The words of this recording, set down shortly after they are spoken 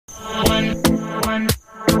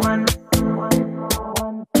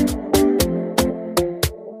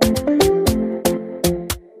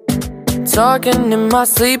Talking in my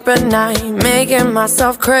sleep at night, making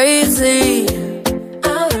myself crazy.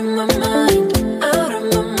 Out of my mind, out of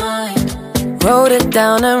my mind. Wrote it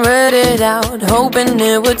down and read it out, hoping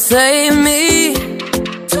it would save me.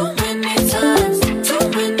 Too many times, too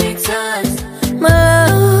many times. My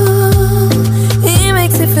love, he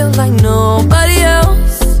makes me feel like nobody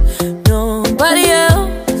else, nobody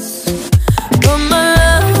else. But my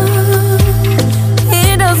love,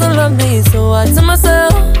 he doesn't love me, so I tell myself,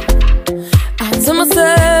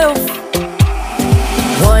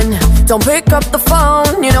 one, don't pick up the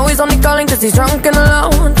phone, you know he's only calling cause he's drunk and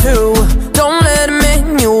alone. Two, don't let him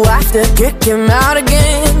in, you have to kick him out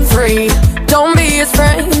again. Three, don't be his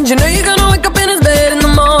friend, you know you're gonna wake up in his bed in the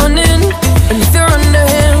morning. And if you're under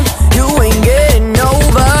him, you ain't getting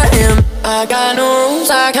over him. I got no rules,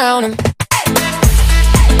 I count him.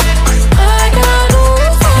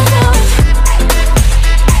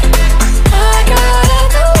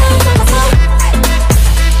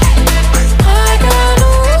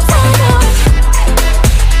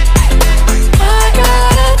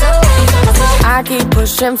 I keep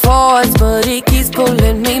pushing forwards, but he keeps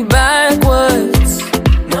pulling me backwards.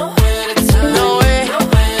 Nowhere to turn, nowhere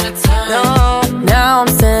to turn. No, now I'm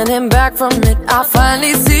standing back from it, I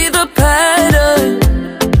finally see the pattern.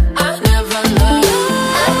 I never loved,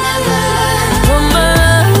 but my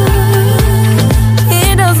love,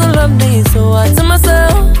 he doesn't love me, so I tell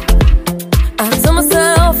myself,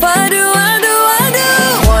 I do.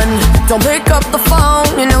 One, don't pick up the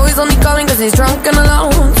phone, you know he's only calling cause he's drunk and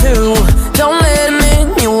alone. Two, don't let him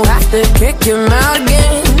in, you have to kick him out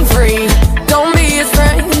again. Three, don't be his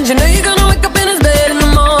friend, you know you're gonna wake up in his bed in the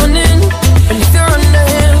morning. And if you're under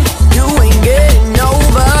him, you ain't getting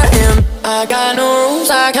over him. I got no rules,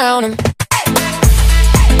 I count him.